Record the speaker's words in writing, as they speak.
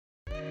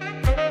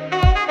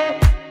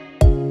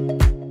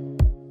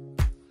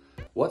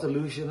What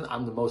illusion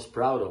I'm the most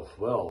proud of?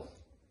 Well,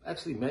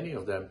 actually many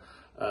of them.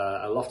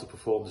 I love to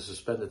perform the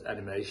suspended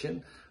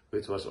animation,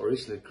 which was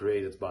originally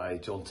created by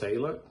John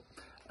Taylor.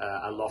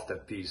 I love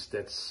that piece.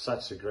 That's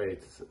such a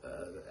great,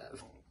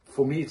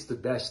 for me it's the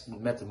best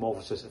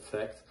metamorphosis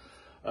effect.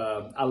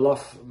 I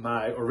love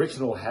my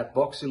original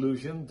headbox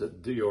illusion,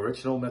 the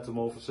original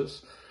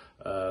metamorphosis.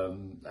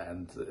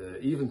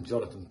 Even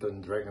Jonathan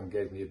Pendragon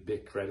gave me a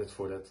big credit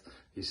for that.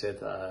 He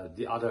said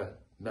the other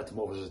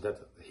metamorphosis that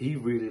he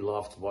really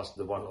loved was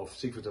the one of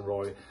Siegfried and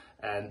Roy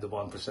and the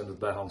one presented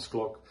by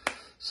Klok.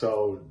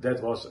 So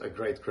that was a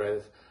great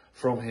credit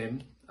from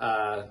him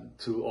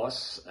to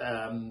us.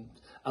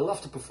 I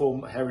love to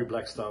perform Harry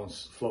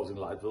Blackstone's Floating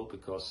Light Wheel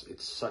because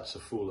it's such a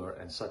fooler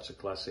and such a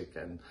classic,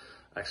 and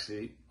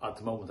actually at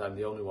the moment I'm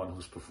the only one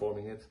who's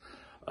performing it.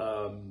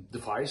 The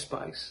Fire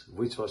Spikes,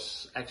 which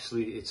was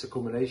actually, it's a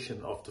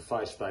combination of the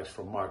Fire Spikes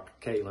from Mark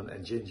Kalen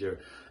and Ginger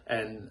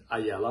and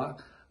Ayala,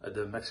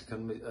 the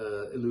Mexican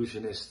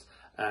illusionist,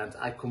 and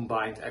I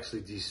combined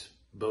actually these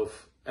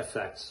both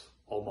effects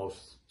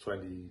almost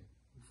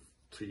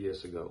 23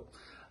 years ago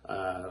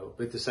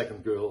with the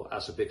second girl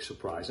as a big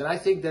surprise. And I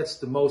think that's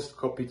the most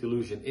copied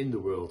illusion in the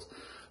world.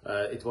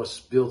 It was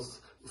built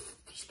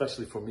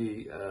especially for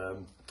me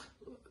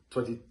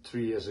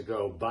 23 years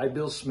ago by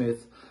Bill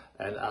Smith,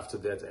 and after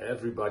that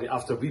everybody,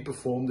 after we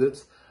performed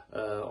it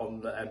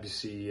on the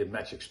NBC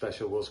Magic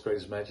Special, World's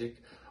Greatest Magic,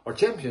 or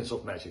Champions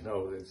of Magic,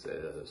 no, it's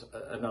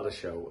another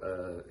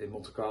show in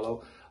Monte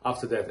Carlo.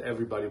 After that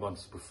everybody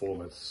wants to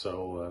perform it,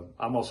 so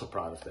I'm also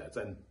proud of that.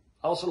 And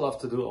I also love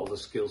to do all the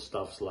skill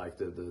stuffs like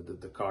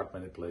the card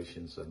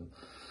manipulations, and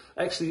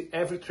actually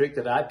every trick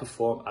that I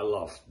perform I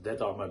love.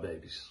 That are my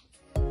babies.